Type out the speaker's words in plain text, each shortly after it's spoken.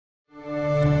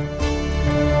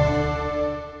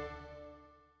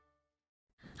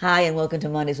Hi, and welcome to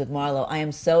Mondays with Marlo. I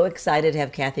am so excited to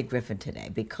have Kathy Griffin today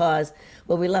because,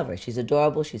 well, we love her. She's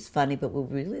adorable, she's funny, but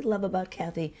what we really love about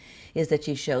Kathy is that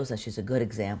she shows us she's a good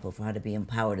example for how to be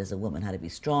empowered as a woman, how to be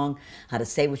strong, how to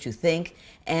say what you think,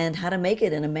 and how to make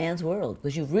it in a man's world.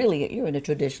 Because you're in a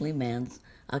traditionally man's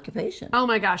occupation. Oh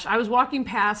my gosh, I was walking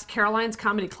past Caroline's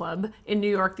Comedy Club in New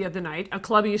York the other night, a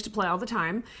club I used to play all the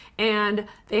time, and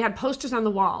they had posters on the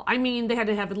wall. I mean, they had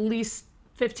to have at least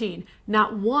 15.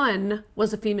 Not one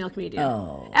was a female comedian.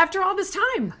 Oh. After all this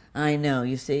time. I know,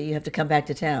 you see, you have to come back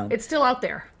to town. It's still out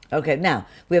there. Okay, now,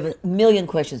 we have a million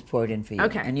questions poured in for you.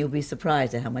 Okay. And you'll be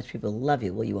surprised at how much people love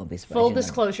you. Well, you won't be surprised. Full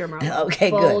disclosure, Marlo.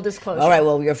 Okay, good. Full disclosure. All right,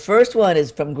 well, your first one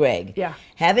is from Greg. Yeah.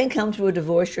 Having come through a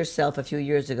divorce yourself a few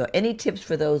years ago, any tips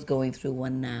for those going through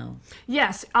one now?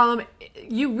 Yes,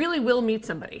 you really will meet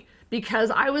somebody.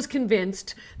 Because I was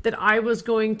convinced that I was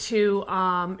going to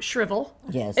shrivel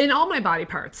in all my body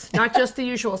parts, not just the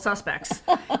usual suspects.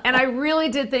 And I really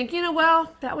did think,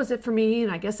 well, that was it for me,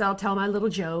 and I guess I'll tell my little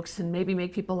jokes and maybe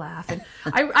make people laugh. And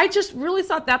I just really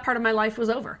thought that part of my life was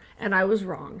over, and I was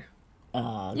wrong.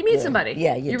 You meet somebody.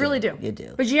 Yeah, you really do. You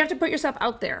do. But you have to put yourself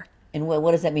out there. And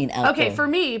what does that mean out there? Okay, for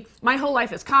me, my whole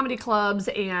life is comedy clubs,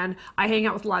 and I hang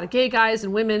out with a lot of gay guys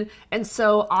and women, and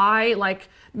so I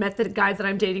met the guy that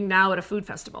I'm dating now at a food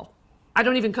festival. I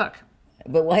don't even cook.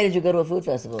 But why did you go to a food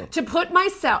festival? To put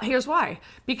myself, here's why.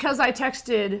 Because I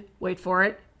texted, wait for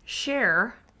it,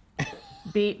 share,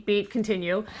 beat,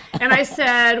 continue. And I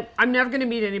said, I'm never going to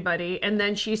meet anybody. And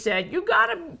then she said, you got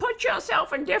to put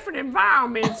yourself in different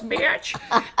environments, bitch.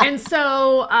 And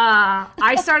so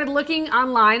I started looking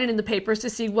online and in the papers to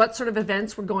see what sort of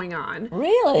events were going on.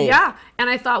 Really? Yeah. And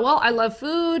I thought, well, I love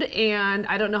food and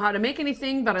I don't know how to make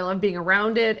anything, but I love being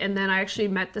around it. And then I actually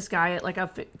met this guy at a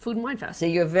food and wine fest. So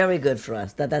you're very good for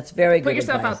us. That's very good Put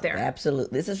yourself advice. out there.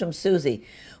 Absolutely. This is from Susie.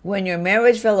 When your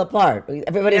marriage fell apart,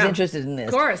 everybody's interested in this.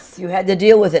 Of course. You had to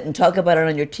deal with it and talk about it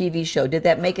on your TV show. Did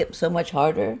that make it so much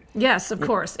harder? Yes, of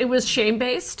course. It was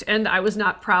shame-based, and I was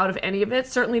not proud of any of it,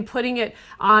 certainly putting it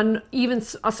on even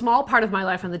a small part of my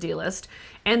life on the D list.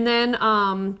 And then,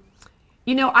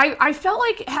 I felt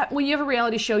like when you have a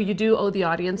reality show, you do owe the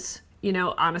audience,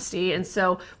 honesty. And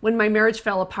so when my marriage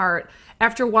fell apart,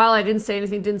 after a while, I didn't say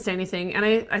anything.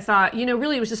 And I thought,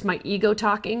 really, it was just my ego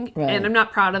talking. Right. And I'm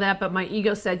not proud of that, but my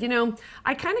ego said,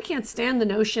 I kind of can't stand the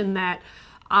notion that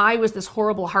I was this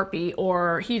horrible harpy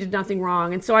or he did nothing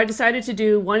wrong. And so I decided to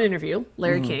do one interview,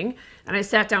 Larry King, and I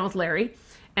sat down with Larry.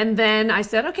 And then I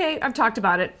said, okay, I've talked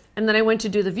about it. And then I went to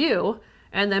do The View.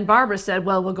 And then Barbara said,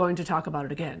 well, we're going to talk about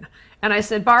it again. And I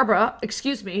said, Barbara,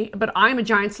 excuse me, but I'm a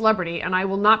giant celebrity and I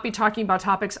will not be talking about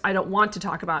topics I don't want to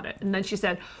talk about it. And then she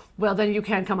said, well, then you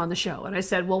can come on the show. And I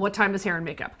said, well, what time is hair and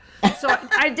makeup? So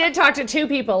I did talk to two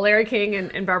people, Larry King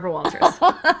and Barbara Walters.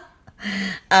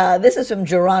 This is from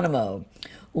Geronimo.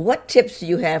 What tips do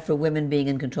you have for women being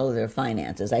in control of their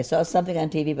finances? I saw something on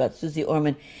TV about Susie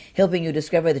Orman helping you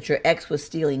discover that your ex was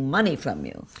stealing money from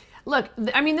you. Look,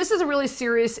 I mean, this is a really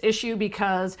serious issue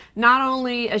because not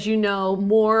only, as you know,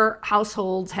 more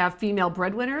households have female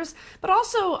breadwinners, but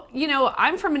also,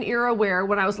 I'm from an era where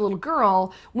when I was a little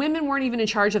girl, women weren't even in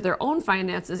charge of their own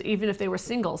finances, even if they were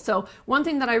single. So one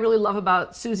thing that I really love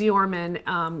about Susie Orman,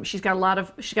 she's got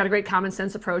a great common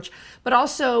sense approach, but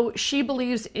also she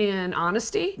believes in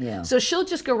honesty. Yeah. So she'll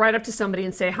just go right up to somebody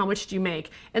and say, how much do you make?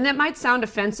 And that might sound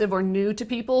offensive or new to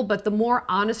people, but the more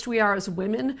honest we are as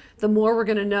women, the more we're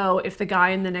going to know if the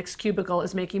guy in the next cubicle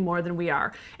is making more than we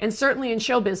are. And certainly in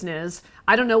show business,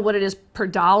 I don't know what it is per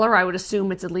dollar. I would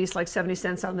assume it's at least 70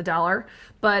 cents on the dollar,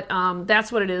 but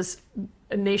that's what it is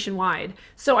nationwide.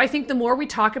 So I think the more we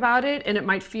talk about it, and it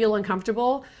might feel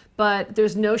uncomfortable, but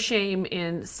there's no shame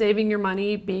in saving your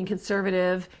money, being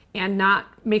conservative, and not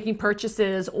making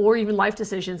purchases or even life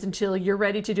decisions until you're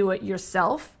ready to do it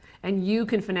yourself and you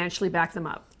can financially back them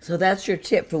up. So that's your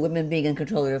tip for women being in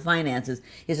control of their finances,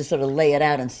 is to sort of lay it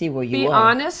out and see where you are. Be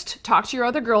honest, talk to your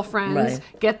other girlfriends,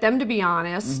 get them to be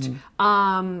honest.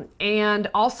 And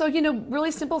also, really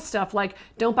simple stuff like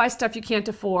don't buy stuff you can't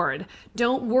afford.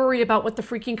 Don't worry about what the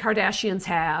freaking Kardashians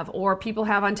have or people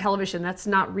have on television. That's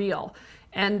not real.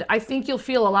 And I think you'll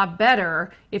feel a lot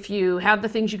better if you have the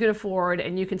things you can afford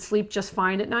and you can sleep just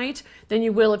fine at night than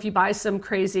you will if you buy some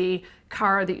crazy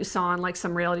car that you saw on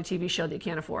some reality TV show that you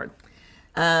can't afford.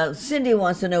 Cindy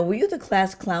wants to know, were you the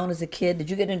class clown as a kid? Did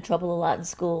you get in trouble a lot in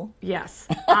school? Yes.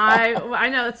 I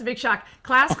know, that's a big shock.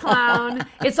 Class clown.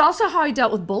 It's also how I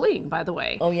dealt with bullying, by the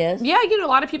way. Oh, yes? Yeah, a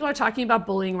lot of people are talking about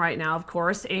bullying right now, of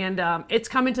course, and it's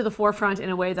coming to the forefront in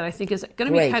a way that I think is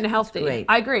going to be kind of healthy. Great.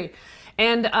 I agree.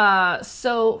 And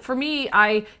so for me,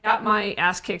 I got my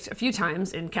ass kicked a few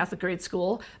times in Catholic grade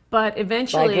school, but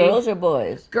eventually... By girls or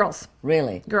boys? Girls.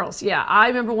 Really? Girls, yeah. I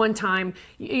remember one time,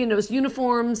 you know, it was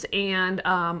uniforms, and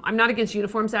I'm not against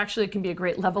uniforms, actually. It can be a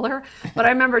great leveler. But I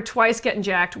remember twice getting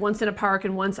jacked, once in a park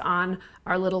and once on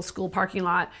our little school parking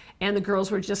lot, and the girls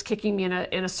were just kicking me in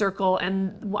a circle.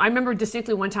 And I remember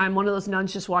distinctly one time, one of those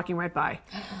nuns just walking right by.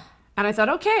 And I thought,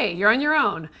 okay, you're on your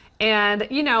own. And,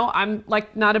 you know, I'm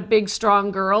like not a big,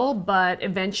 strong girl, but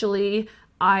eventually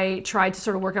I tried to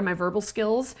sort of work on my verbal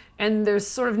skills. And there's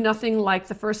sort of nothing like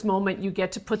the first moment you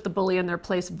get to put the bully in their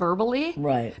place verbally.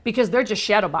 Right. Because they're just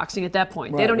shadowboxing at that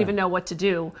point. Right, they don't right. even know what to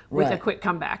do with a Right. quick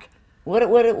comeback. What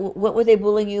were they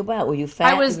bullying you about? Were you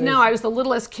fat? I was the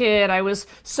littlest kid. I was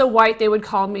so white they would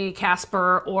call me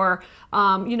Casper, or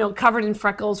you know, covered in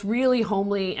freckles, really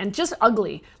homely and just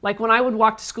ugly. Like when I would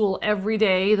walk to school every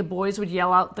day, the boys would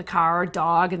yell out the car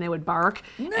dog and they would bark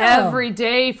every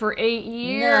day for 8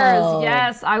 years. No.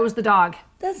 Yes, I was the dog.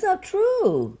 That's not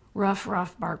true. Rough,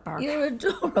 bark, bark. You're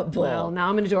adorable. Well, now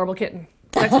I'm an adorable kitten.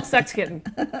 Sex kitten.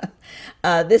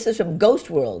 This is from Ghost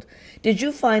World. Did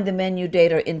you find the men you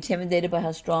date are intimidated by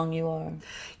how strong you are?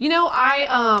 You know,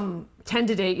 I tend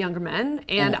to date younger men,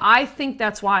 and I think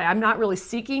that's why I'm not really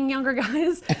seeking younger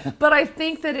guys, but I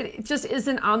think that it just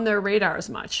isn't on their radar as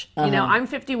much. You know, I'm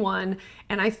 51,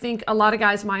 and I think a lot of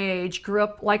guys my age grew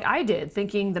up like I did,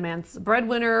 thinking the man's the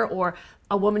breadwinner, or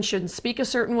a woman shouldn't speak a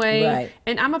certain way. Right.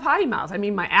 And I'm a potty mouth. I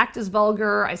mean, my act is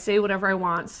vulgar. I say whatever I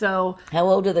want. So, How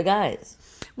old are the guys?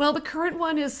 well, the current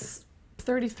one is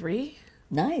 33.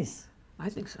 Nice. I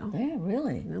think so. Yeah,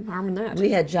 really. No harm in that.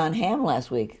 We had John Hamm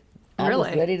last week. I was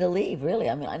Really? ready to leave, really.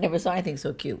 I mean, I never saw anything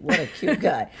so cute. What a cute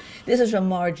guy. This is from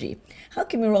Margie. How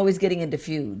come you're always getting into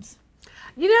feuds?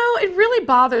 You know, it really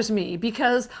bothers me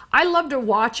because I love to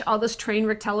watch all this train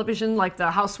wreck television like the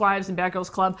Housewives and Bad Girls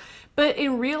Club, but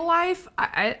in real life,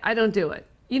 I don't do it.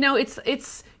 You know,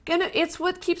 it's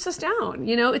what keeps us down.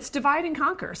 You know, it's divide and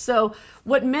conquer. So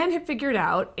what men have figured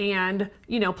out, and,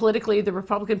 you know, politically the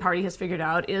Republican Party has figured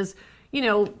out is, you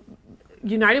know,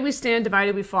 united we stand,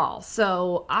 divided we fall.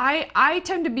 So I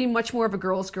tend to be much more of a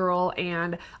girl's girl,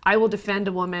 and I will defend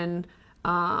a woman.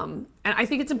 And I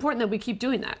think it's important that we keep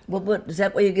doing that. Well, is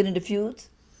that why you get into feuds?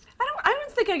 I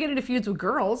don't think I get into feuds with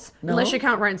girls, No? unless you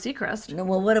count Ryan Seacrest. No,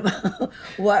 well, what about,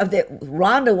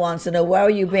 Rhonda wants to know, why are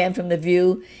you banned from The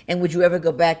View, and would you ever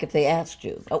go back if they asked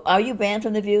you? Oh, are you banned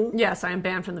from The View? Yes, I am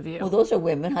banned from The View. Well, those are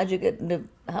women. How'd you get into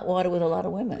hot water with a lot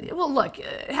of women? Well, look,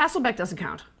 Hasselbeck doesn't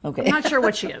count. Okay. I'm not sure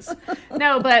what she is.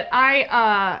 No, but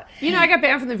I got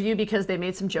banned from The View because they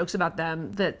made some jokes about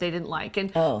them that they didn't like.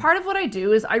 And part of what I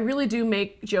do is I really do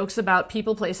make jokes about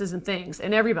people, places, and things,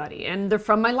 and everybody. And they're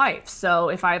from my life. So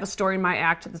if I have a story in my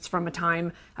act that's from a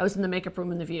time I was in the makeup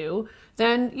room in The View,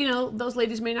 then, you know, those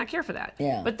ladies may not care for that.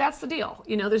 Yeah. But that's the deal.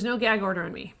 You know, there's no gag order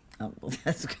on me. Oh, well,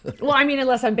 that's good. Well, I mean,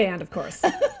 unless I'm banned, of course.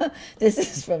 This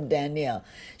is from Danielle.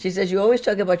 She says, you always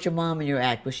talk about your mom in your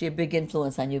act. Was she a big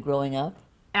influence on you growing up?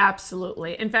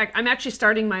 Absolutely. In fact, I'm actually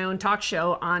starting my own talk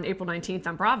show on April 19th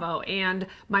on Bravo, and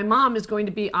my mom is going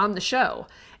to be on the show.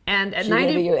 And at She 90,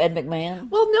 maybe your Ed McMahon?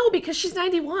 well, no, because she's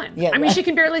 91. Yeah, I mean, right. she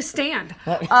can barely stand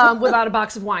without a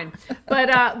box of wine. But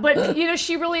you know,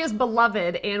 she really is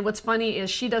beloved. And what's funny is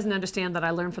she doesn't understand that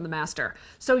I learned from the master.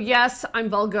 So yes, I'm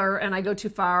vulgar and I go too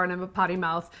far and I'm a potty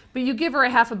mouth. But you give her a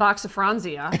half a box of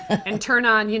Franzia and turn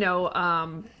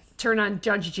on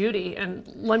Judge Judy, and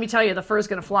let me tell you, the fur's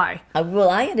gonna fly.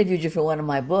 Well, I interviewed you for one of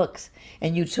my books,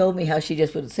 and you told me how she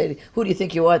just would say, who do you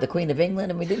think you are, the Queen of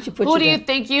England? I mean, didn't you put Who you do you down?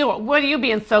 think you are? What are you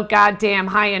being so goddamn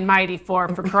high and mighty for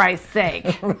Christ's sake?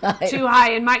 Right. Too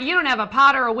high and mighty. You don't have a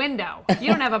pot or a window. You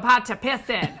don't have a pot to piss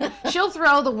in. She'll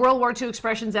throw the World War II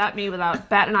expressions at me without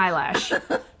bat an eyelash.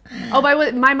 Oh, by the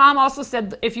way, my mom also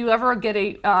said if you ever get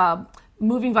a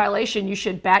moving violation, you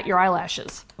should bat your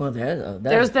eyelashes. Well,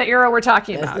 There's the era we're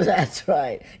talking about. That's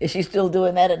right. Is she still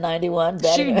doing that at 91?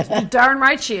 She darn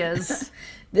right she is.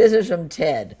 This is from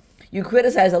Ted. You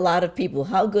criticize a lot of people.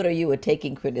 How good are you at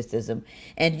taking criticism?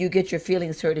 And you get your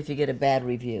feelings hurt if you get a bad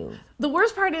review. The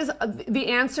worst part is the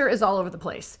answer is all over the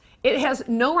place. It has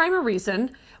no rhyme or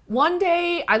reason. One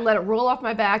day I let it roll off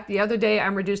my back. The other day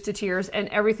I'm reduced to tears, and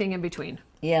everything in between.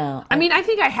 Yeah. I mean, I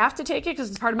think I have to take it because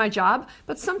it's part of my job,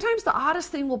 but sometimes the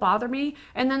oddest thing will bother me,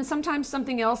 and then sometimes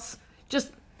something else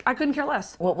just, I couldn't care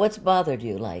less. What's bothered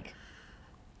you, like?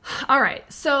 All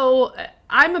right, so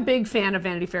I'm a big fan of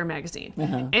Vanity Fair magazine,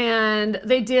 and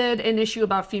they did an issue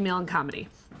about females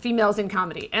in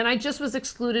comedy, and I just was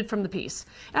excluded from the piece.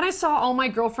 And I saw all my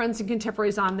girlfriends and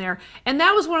contemporaries on there, and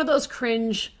that was one of those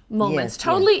cringe moments, Yes,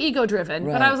 totally ego-driven,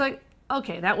 but Right. I was like,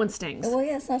 okay, that one stings. Well,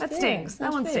 yeah, it's not that fair. stings. It's That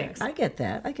not one fair. stings. I get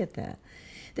that. I get that.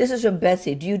 This is from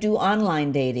Betsy. Do you do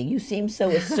online dating? You seem so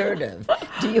assertive.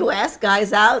 Do you ask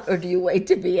guys out or do you wait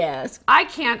to be asked? I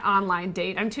can't online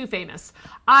date. I'm too famous.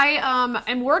 I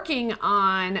am working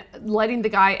on letting the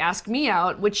guy ask me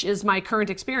out, which is my current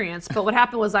experience. But what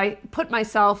happened was I put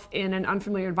myself in an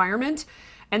unfamiliar environment,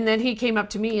 and then he came up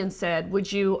to me and said,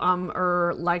 "Would you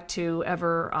like to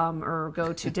ever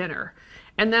go to dinner?"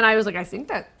 And then I was like, "I think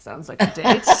that sounds like a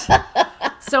date."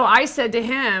 So I said to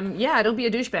him, "Yeah, don't be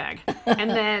a douchebag." And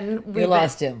then You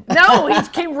lost him. No, he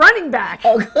came running back.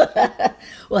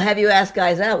 Well, have you asked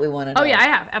guys out? We want to know. Oh yeah, I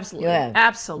have, absolutely. You have?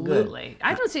 Absolutely.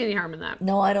 I don't see any harm in that.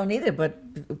 No, I don't either, but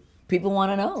people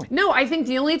want to know. No, I think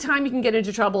the only time you can get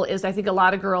into trouble is I think a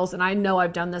lot of girls, and I know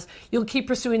I've done this, you'll keep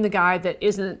pursuing the guy that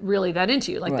isn't really that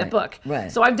into you, like that book.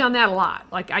 Right. So I've done that a lot.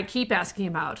 Like I keep asking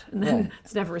him out, and then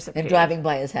it's never And reciprocated. driving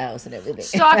by his house and everything.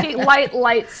 Stalking,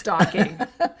 light stalking.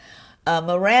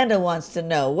 Miranda wants to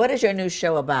know, what is your new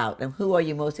show about and who are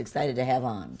you most excited to have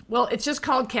on? Well, it's just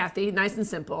called Kathy, nice and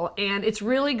simple, and it's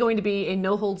really going to be a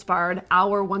no-holds-barred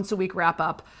hour once-a-week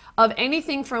wrap-up of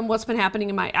anything from what's been happening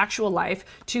in my actual life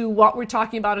to what we're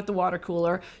talking about at the water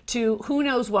cooler to who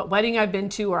knows what wedding I've been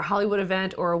to or Hollywood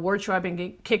event or award show I've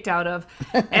been kicked out of.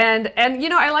 and you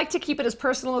know, I like to keep it as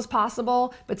personal as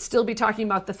possible, but still be talking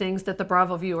about the things that the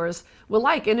Bravo viewers will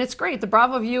like. And it's great. The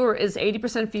Bravo viewer is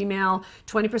 80% female,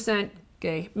 20%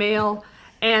 gay male.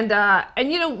 And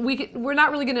you know, we're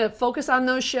not really going to focus on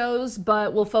those shows,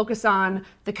 but we'll focus on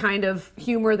the kind of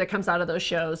humor that comes out of those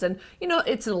shows. And, you know,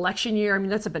 it's an election year. I mean,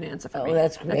 that's a bonanza for me. Oh,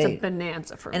 that's great. That's a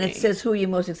bonanza for me. And it says who are you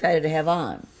most excited to have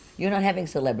on? You're not having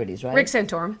celebrities, right? Rick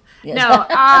Santorum. Yes. No,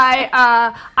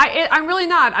 I'm really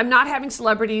not. I'm not having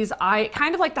celebrities. I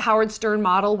kind of like the Howard Stern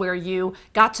model where you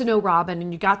got to know Robin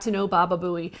and you got to know Baba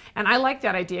Booey. And I like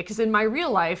that idea because in my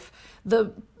real life,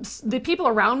 the people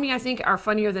around me, I think, are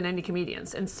funnier than any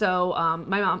comedians. And so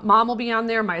my mom will be on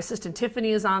there. My assistant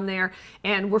Tiffany is on there.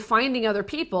 And we're finding other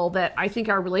people that I think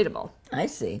are relatable. I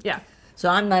see. Yeah. So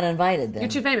I'm not invited then.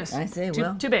 You're too famous. I see.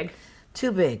 Too big.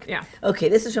 Too big. Yeah. Okay,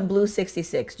 this is from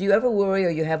Blue66. Do you ever worry or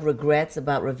you have regrets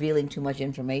about revealing too much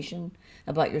information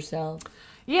about yourself?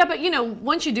 Yeah, but you know,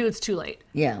 once you do, it's too late.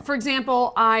 Yeah. For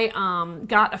example, I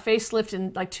got a facelift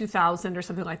in like 2000 or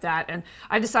something like that, and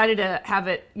I decided to have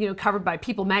it, you know, covered by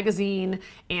People Magazine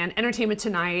and Entertainment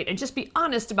Tonight, and just be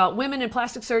honest about women and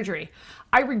plastic surgery.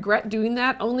 I regret doing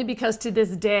that only because to this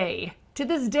day,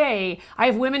 I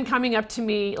have women coming up to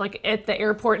me like at the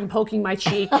airport and poking my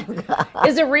cheek. Oh,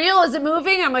 is it real? Is it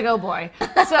moving? I'm like, oh boy.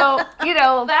 So, you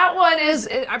know, that one is,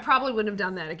 I probably wouldn't have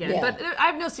done that again. Yeah. But I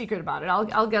have no secret about it.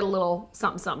 I'll get a little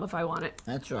something if I want it.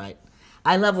 That's right.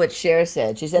 I love what Cher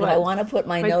said. She said, What? if I want to put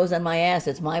my nose on my ass,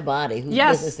 it's my body. Whose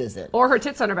business is it? Or her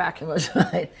tits on her back. That's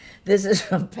right. This is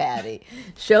from Patty.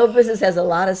 Show business has a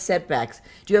lot of setbacks.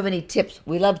 Do you have any tips?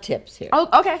 We love tips here. Oh,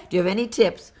 okay. Do you have any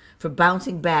tips for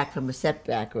bouncing back from a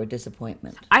setback or a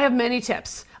disappointment? I have many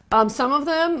tips. Some of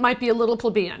them might be a little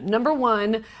plebeian. Number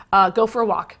one, go for a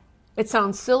walk. It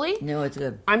sounds silly. No, it's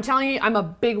good. I'm telling you, I'm a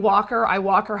big walker. I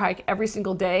walk or hike every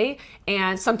single day.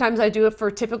 And sometimes I do it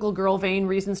for typical girl vain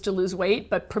reasons to lose weight,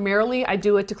 but primarily I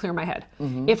do it to clear my head.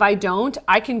 Mm-hmm. If I don't,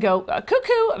 I can go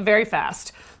cuckoo very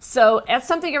fast. So that's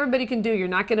something everybody can do. You're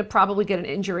not going to probably get an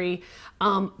injury.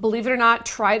 Believe it or not,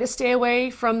 try to stay away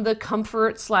from the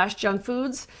comfort/junk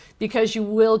foods because you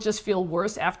will just feel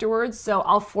worse afterwards. So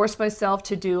I'll force myself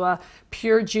to do a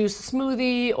pure juice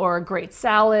smoothie or a great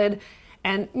salad.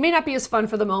 And it may not be as fun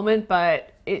for the moment,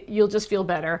 but you'll just feel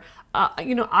better.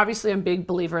 You know, obviously I'm a big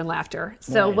believer in laughter.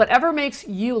 So Right. whatever makes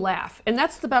you laugh. And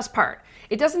that's the best part.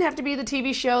 It doesn't have to be the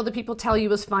TV show that people tell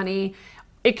you is funny.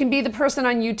 It can be the person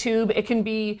on YouTube. It can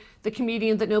be the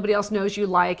comedian that nobody else knows you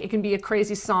like. It can be a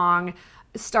crazy song.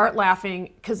 Start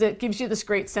laughing because it gives you this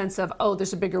great sense of, oh,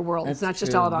 there's a bigger world. It's not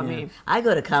just True, all about yeah. me. I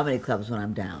go to comedy clubs when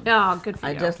I'm down. Oh, good for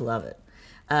I you. just love it.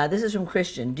 This is from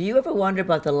Christian. Do you ever wonder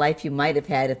about the life you might have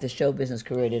had if the show business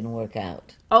career didn't work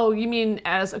out? Oh, you mean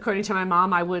as according to my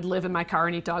mom, I would live in my car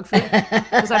and eat dog food?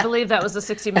 Because I believe that was a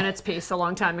 60 Minutes piece a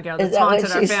long time ago that's that what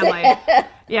haunted our she family. said?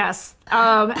 Yes.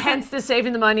 Hence the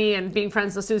saving the money and being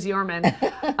friends with Susie Orman.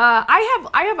 I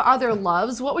have other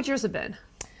loves. What would yours have been?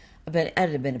 I'd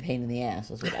have been a pain in the ass.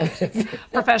 That's what I would have been.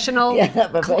 Professional, Yeah,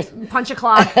 professional. punch a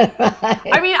clock.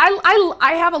 I mean,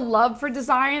 I have a love for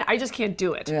design. I just can't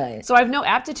do it. Right. So I have no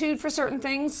aptitude for certain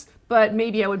things, but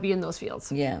maybe I would be in those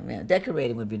fields. Yeah,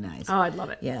 decorating would be nice. Oh, I'd love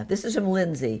it. Yeah, this is from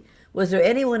Lindsay. Was there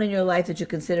anyone in your life that you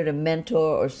considered a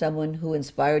mentor or someone who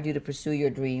inspired you to pursue your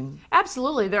dream?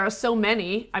 Absolutely. There are so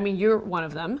many. I mean, you're one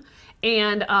of them.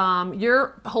 And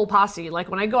your whole posse, like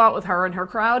when I go out with her and her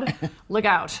crowd, look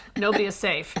out. Nobody is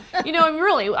safe. You know, and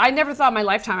really, I never thought in my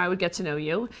lifetime I would get to know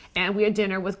you. And we had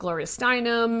dinner with Gloria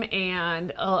Steinem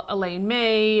and Elaine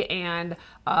May and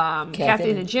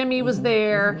Kathy and Jimmy was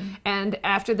there. And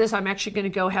after this, I'm actually going to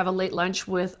go have a late lunch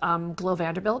with Glo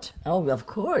Vanderbilt. Oh, of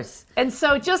course. And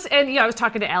so I was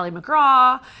talking to Allie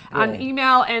McGraw on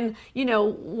email. And, you know,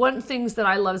 one of the things that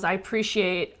I love is I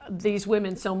appreciate these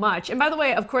women so much. And by the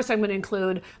way, of course, I'm going to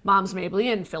include Moms Mabley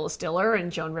and Phyllis Diller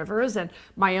and Joan Rivers and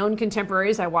my own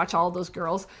contemporaries. I watch all of those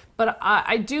girls. But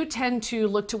I do tend to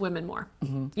look to women more.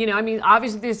 You know, I mean,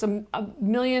 obviously there's a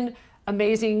million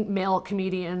amazing male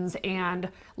comedians and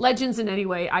legends in any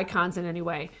way, icons in any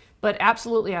way. But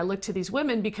absolutely, I look to these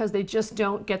women because they just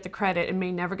don't get the credit and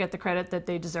may never get the credit that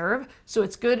they deserve. So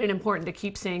it's good and important to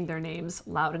keep saying their names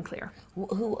loud and clear.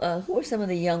 Who are some of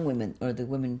the young women or the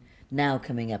women now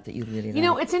coming up that you really like? You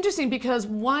know, it's interesting because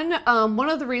one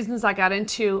of the reasons I got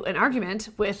into an argument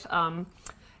with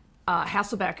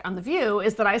Hasselbeck on The View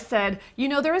is that I said, you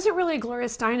know, there isn't really a Gloria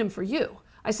Steinem for you.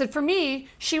 I said, for me,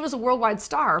 she was a worldwide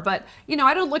star, but, you know,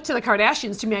 I don't look to the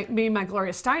Kardashians to be my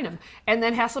Gloria Steinem. And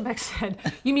then Hasselbeck said,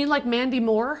 you mean like Mandy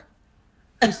Moore,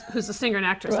 who's a singer and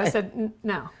actress? Right. I said,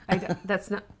 no,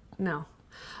 that's not, no.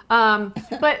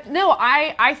 But no,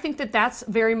 I think that that's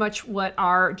very much what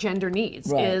our gender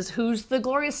needs is who's the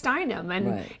Gloria Steinem.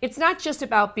 And it's not just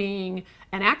about being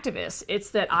an activist.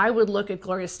 It's that I would look at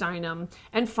Gloria Steinem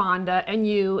and Fonda and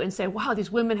you and say, wow, these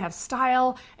women have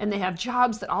style and they have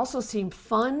jobs that also seem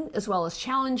fun as well as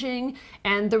challenging.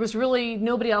 And there was really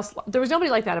nobody else. There was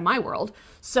nobody like that in my world.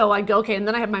 So I go, okay, and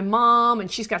then I have my mom and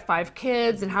she's got 5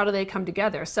 kids and how do they come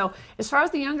together? So as far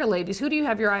as the younger ladies, who do you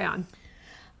have your eye on?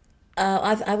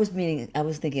 I was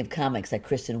thinking of comics like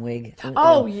Kristen Wiig.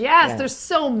 Oh yes, there's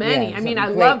so many. I mean, I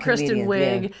love Kristen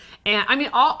Wiig, and I mean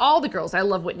all the girls. I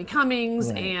love Whitney Cummings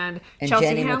and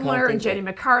Chelsea Handler and Jenny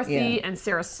McCarthy and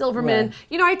Sarah Silverman.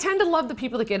 You know, I tend to love the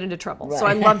people that get into trouble. So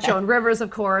I love Joan Rivers,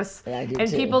 of course, and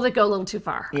people that go a little too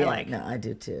far. Yeah, I like. No, I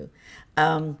do too.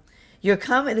 Your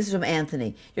comedy. This is from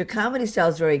Anthony. Your comedy style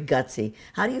is very gutsy.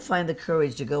 How do you find the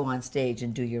courage to go on stage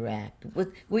and do your act?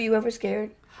 Were you ever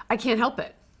scared? I can't help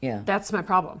it. Yeah. That's my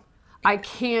problem. I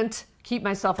can't keep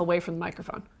myself away from the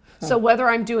microphone. So whether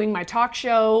I'm doing my talk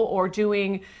show or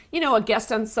doing, you know, a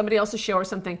guest on somebody else's show or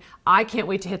something, I can't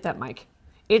wait to hit that mic.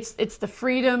 It's the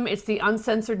freedom, it's the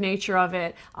uncensored nature of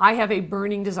it. I have a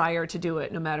burning desire to do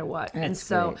it no matter what. That's and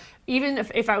so great. Even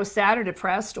if I was sad or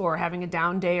depressed or having a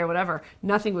down day or whatever,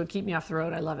 nothing would keep me off the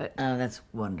road. I love it. Oh, that's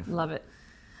wonderful. Love it.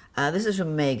 This is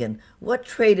from Megan. What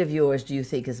trait of yours do you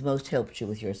think has most helped you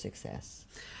with your success?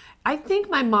 I think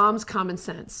my mom's common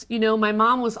sense. You know, my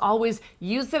mom was always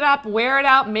use it up, wear it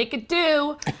out, make it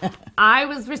do. I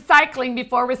was recycling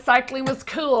before recycling was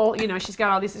cool. You know, she's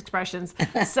got all these expressions.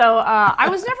 So I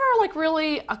was never like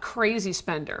really a crazy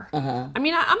spender. I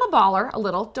mean, I'm a baller a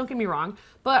little, don't get me wrong.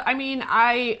 But I mean,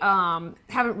 I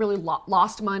haven't really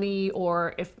lost money,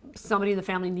 or if somebody in the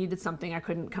family needed something, I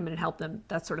couldn't come in and help them,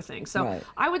 that sort of thing. So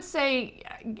I would say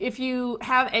if you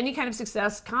have any kind of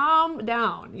success, calm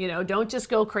down. You know, don't just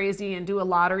go crazy and do a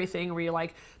lottery thing where you're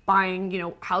like buying, you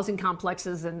know, housing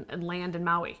complexes and land in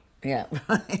Maui. Yeah,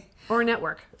 right. Or a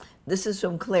network. This is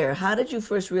from Claire. How did you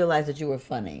first realize that you were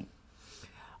funny?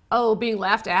 Oh, being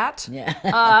laughed at? Yeah.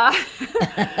 No,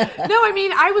 I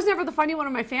mean, I was never the funny one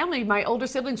in my family. My older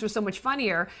siblings were so much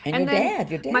funnier. And your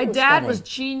dad my was dad funny. was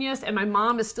genius, and my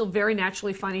mom is still very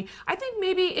naturally funny. I think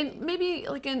maybe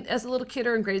as a little kid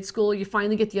or in grade school, you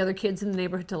finally get the other kids in the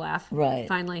neighborhood to laugh. Right.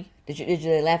 Finally. Did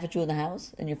they laugh at you in the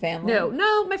house, in your family?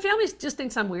 No, my family just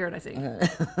thinks I'm weird, I think.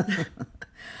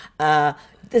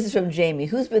 This is from Jamie.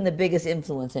 Who's been the biggest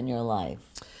influence in your life?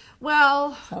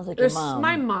 Well, sounds like your mom.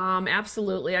 My mom,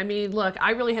 absolutely. I mean, look,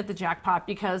 I really hit the jackpot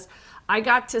because I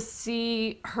got to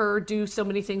see her do so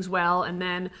many things well, and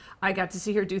then I got to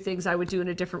see her do things I would do in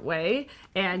a different way.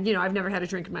 And, you know, I've never had a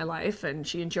drink in my life, and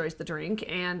she enjoys the drink.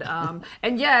 And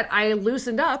and yet I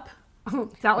loosened up.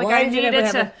 It's not like I needed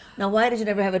to. Now, why did you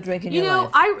never have a drink in your life?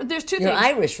 You know, there's two things. You're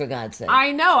Irish, for God's sake.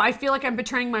 I know. I feel like I'm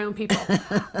betraying my own people.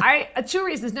 Two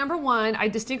reasons. Number one, I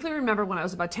distinctly remember when I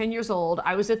was about 10 years old,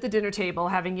 I was at the dinner table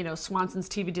having, you know, Swanson's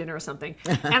TV dinner or something,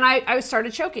 and I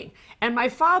started choking. And my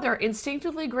father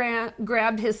instinctively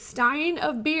grabbed his stein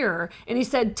of beer, and he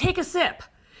said, "Take a sip."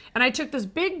 And I took this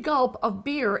big gulp of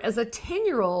beer as a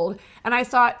 10-year-old, and I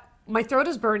thought, my throat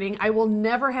is burning. I will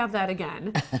never have that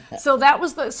again. So that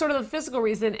was the sort of the physical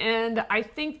reason. And I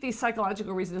think the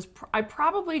psychological reason is I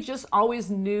probably just always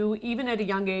knew, even at a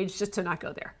young age, just to not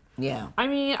go there. Yeah. I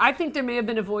mean, I think there may have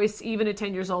been a voice even at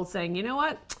 10 years old saying, you know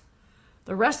what?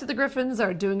 The rest of the Griffins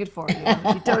are doing it for you.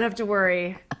 You don't have to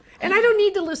worry. And I don't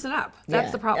need to loosen up.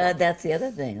 That's the problem. That's the other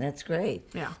thing. That's great.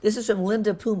 Yeah. This is from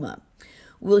Linda Puma.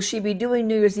 Will she be doing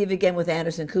New Year's Eve again with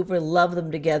Anderson Cooper? Love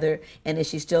them together. And is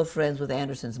she still friends with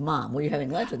Anderson's mom? Well, you're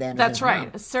having lunch with Anderson's That's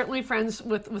right. mom. Certainly friends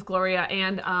with Gloria.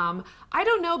 And I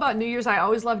don't know about New Year's. I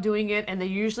always love doing it. And they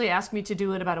usually ask me to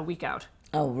do it about a week out.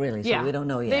 Oh, really? So we don't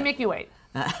know yet. They make me wait.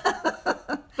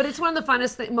 But it's one of the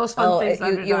funnest, most fun things I've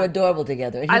ever done. You're adorable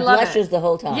together. And he I love blushes it. the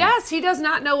whole time. Yes, he does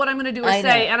not know what I'm going to do or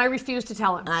say, and I refuse to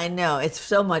tell him. I know. It's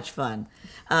so much fun.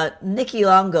 Nikki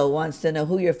Longo wants to know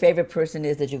who your favorite person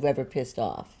is that you've ever pissed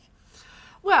off.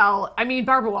 Well, I mean,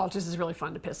 Barbara Walters is really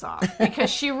fun to piss off because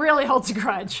she really holds a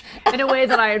grudge in a way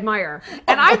that I admire.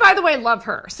 And I, by the way, love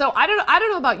her. So I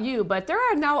don't know about you, but there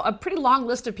are now a pretty long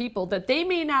list of people that they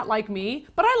may not like me,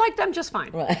 but I like them just fine.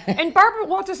 Right. And Barbara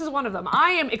Walters is one of them. I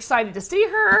am excited to see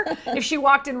her. If she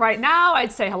walked in right now,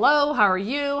 I'd say, hello, how are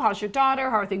you? How's your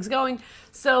daughter? How are things going?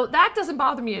 So that doesn't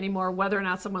bother me anymore, whether or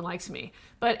not someone likes me.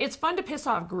 But it's fun to piss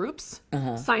off groups.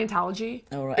 Scientology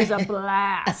is a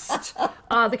blast.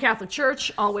 The Catholic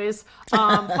Church, always.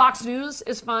 Fox News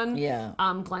is fun. Yeah.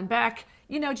 Glenn Beck.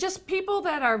 You know, just people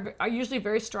that are usually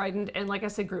very strident. And like I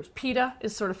said, groups. PETA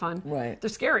is sort of fun. Right. They're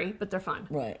scary, but they're fun.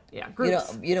 Right. Yeah,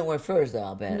 groups. You don't wear furs, though,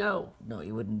 I'll bet. No. No,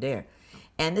 you wouldn't dare.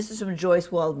 And this is from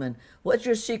Joyce Waldman. What's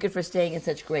your secret for staying in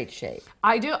such great shape?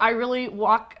 I do. I really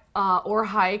walk or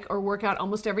hike or work out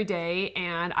almost every day,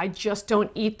 and I just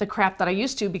don't eat the crap that I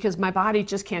used to because my body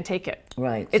just can't take it.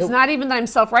 Right. It's not even that I'm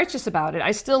self-righteous about it.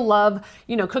 I still love,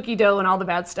 cookie dough and all the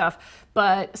bad stuff,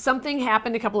 but something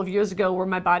happened a couple of years ago where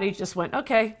my body just went,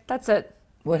 okay, that's it.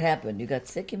 What happened? You got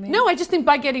sick, you mean? No, I just think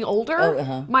by getting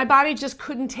older, my body just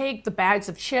couldn't take the bags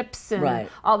of chips and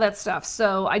all that stuff.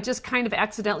 So I just kind of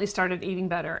accidentally started eating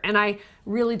better. And I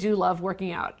really do love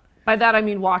working out. By that, I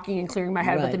mean walking and clearing my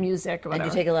head with the music or whatever.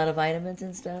 And you take a lot of vitamins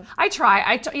and stuff? I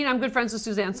try. I'm good friends with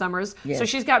Suzanne Summers. Yes. So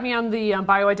she's got me on the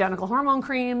bioidentical hormone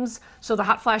creams. So the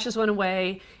hot flashes went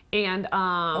away. And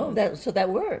so that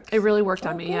worked. It really worked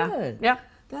on me, good. Yeah.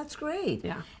 That's great.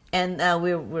 Yeah. And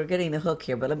we're getting the hook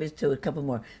here, but let me just do a couple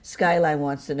more. Skyline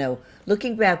wants to know,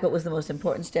 looking back, what was the most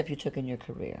important step you took in your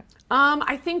career?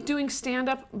 I think doing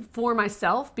stand-up for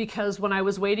myself, because when I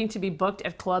was waiting to be booked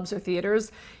at clubs or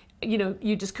theaters,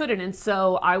 you just couldn't. And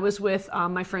so I was with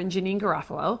my friend Janine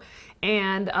Garofalo,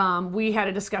 and we had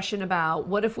a discussion about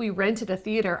what if we rented a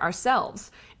theater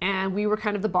ourselves, and we were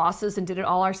kind of the bosses and did it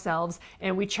all ourselves,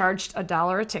 and we charged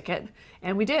 $1 a ticket,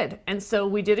 and we did. And so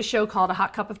we did a show called A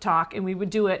Hot Cup of Talk, and we would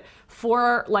do it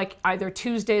for like either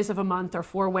Tuesdays of a month or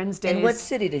 4 Wednesdays. In what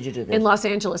city did you do this? In Los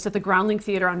Angeles at the Groundling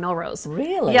Theater on Melrose.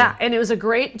 Really? Yeah, and it was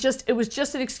it was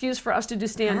just an excuse for us to do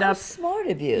stand-up. How smart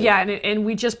of you. Yeah, and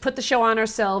we just put the show on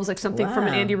ourselves like something from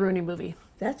an Andy Rooney movie.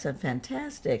 That's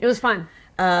fantastic. It was fun.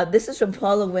 This is from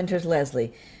Paula Winters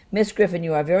Leslie. Miss Griffin,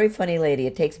 you are a very funny lady.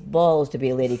 It takes balls to be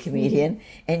a lady comedian,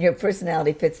 and your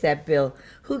personality fits that bill.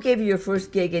 Who gave you your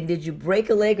first gig, and did you break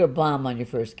a leg or bomb on your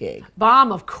first gig?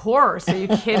 Bomb, of course. Are you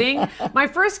kidding? My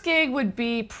first gig would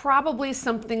be probably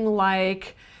something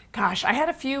like... Gosh, I had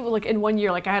a few, like in 1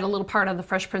 year, like I had a little part on The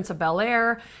Fresh Prince of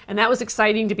Bel-Air, and that was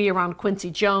exciting to be around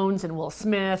Quincy Jones and Will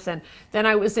Smith. And then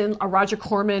I was in a Roger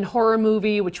Corman horror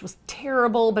movie, which was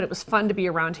terrible, but it was fun to be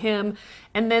around him.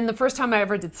 And then the first time I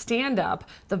ever did stand-up,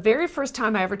 the very first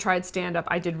time I ever tried stand-up,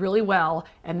 I did really well,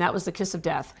 and that was The Kiss of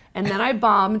Death. And then I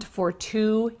bombed for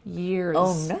 2 years.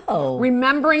 Oh, no.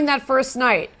 Remembering that first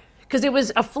night, because it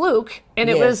was a fluke, and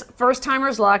it was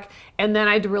first-timer's luck, and then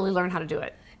I had to really learn how to do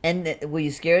it. And were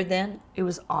you scared then? It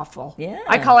was awful. Yeah.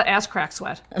 I call it ass crack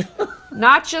sweat.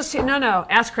 Not just, no,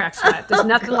 ass crack sweat. There's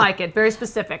nothing like it. Very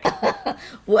specific.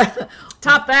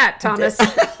 Top that, Thomas.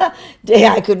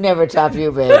 I could never top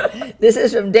you, babe. This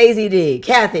is from Daisy D.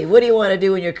 Kathy, what do you want to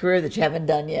do in your career that you haven't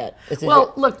done yet?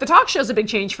 Well, look, the talk show's a big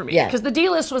change for me. Because the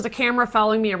D-list was a camera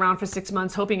following me around for 6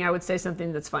 months, hoping I would say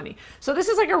something that's funny. So this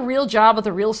is like a real job with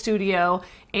a real studio,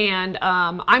 and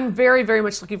I'm very, very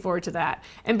much looking forward to that.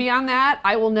 And beyond that,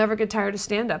 I will never get tired of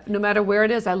stand-up. No matter where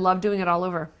it is, I love doing it all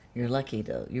over. You're lucky,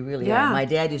 though. You really are. My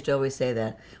dad used to always say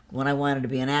that when I wanted to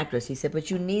be an actress. He said, but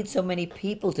you need so many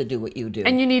people to do what you do.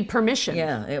 And you need permission.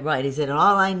 Yeah, right. He said,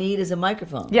 all I need is a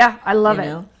microphone. Yeah, I love it.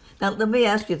 Now, let me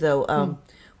ask you, though,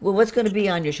 Well, what's going to be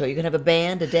on your show? You're going to have a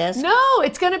band, a desk? No,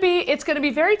 it's gonna be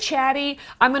very chatty.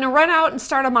 I'm gonna run out and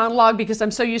start a monologue because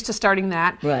I'm so used to starting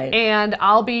that. Right. And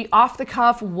I'll be off the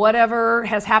cuff, whatever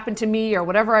has happened to me or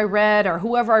whatever I read or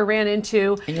whoever I ran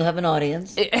into. And you'll have an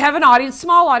audience? Have an audience,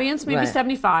 small audience, maybe Right.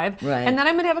 75. Right. And then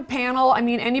I'm gonna have a panel. I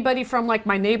mean, anybody from like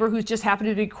my neighbor who's just happened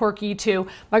to be quirky to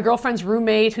my girlfriend's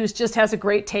roommate who's just has a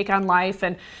great take on life.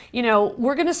 And you know,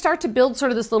 we're gonna start to build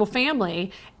sort of this little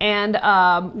family, and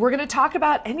we're gonna talk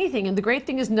about anything. And the great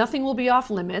thing is nothing will be off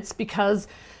limits because,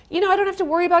 you know, I don't have to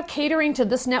worry about catering to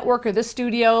this network or this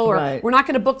studio, or Right. we're not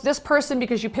going to book this person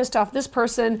because you pissed off this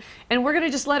person, and we're going to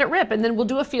just let it rip. And then we'll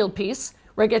do a field piece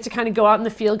where I get to kind of go out in the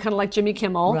field, kind of like Jimmy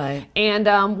Kimmel. Right. And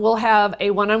we'll have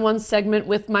a one-on-one segment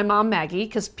with my mom, Maggie,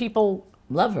 because people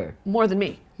Love her. more than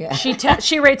me. Yeah.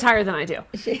 She rates higher than I do.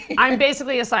 I'm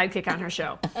basically a sidekick on her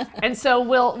show, and so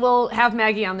we'll have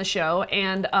Maggie on the show,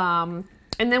 and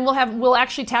then we'll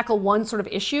actually tackle one sort of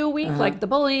issue a week, like the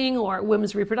bullying or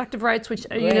women's reproductive rights, which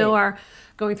you know are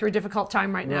going through a difficult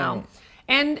time right now. Right.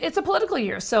 And it's a political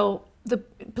year, so the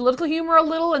political humor a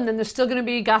little, and then there's still going to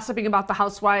be gossiping about the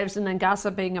housewives, and then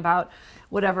gossiping about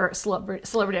whatever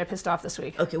celebrity I pissed off this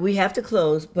week. Okay, we have to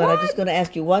close, but I'm just going to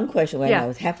ask you one question right Yeah. now.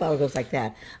 It's half hour goes like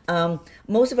that.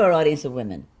 Most of our audience are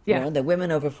women. You Yeah. know, they're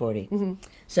women over 40.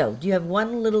 So, do you have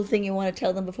one little thing you want to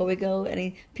tell them before we go?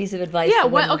 Any piece of advice? Yeah, for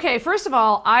women? well, okay, first of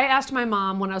all, I asked my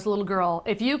mom when I was a little girl,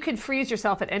 if you could freeze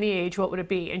yourself at any age, what would it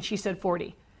be? And she said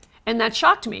 40. And that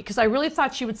shocked me because I really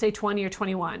thought she would say 20 or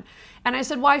 21. And I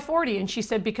said, why 40? And she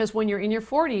said, because when you're in your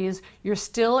 40s, you're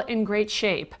still in great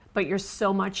shape, but you're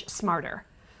so much smarter.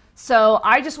 So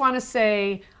I just want to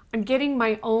say, I'm getting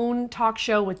my own talk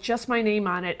show with just my name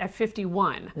on it at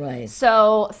 51. Right.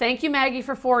 So thank you, Maggie,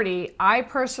 for 40. I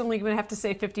personally am going to have to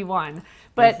say 51.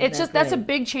 But Isn't it's that just, that's a great?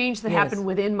 big change that Yes. happened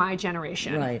within my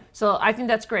generation. Right. So I think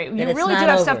that's great. You it's really do not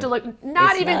have stuff over. to look,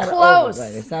 not It's even not close. over,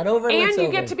 right. It's not over. And it's you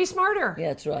over. get to be smarter. Yeah,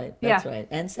 that's right. That's Yeah. right.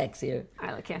 And sexier.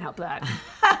 I can't help that.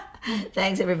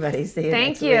 Thanks, everybody. See you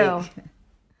Thank next you. week.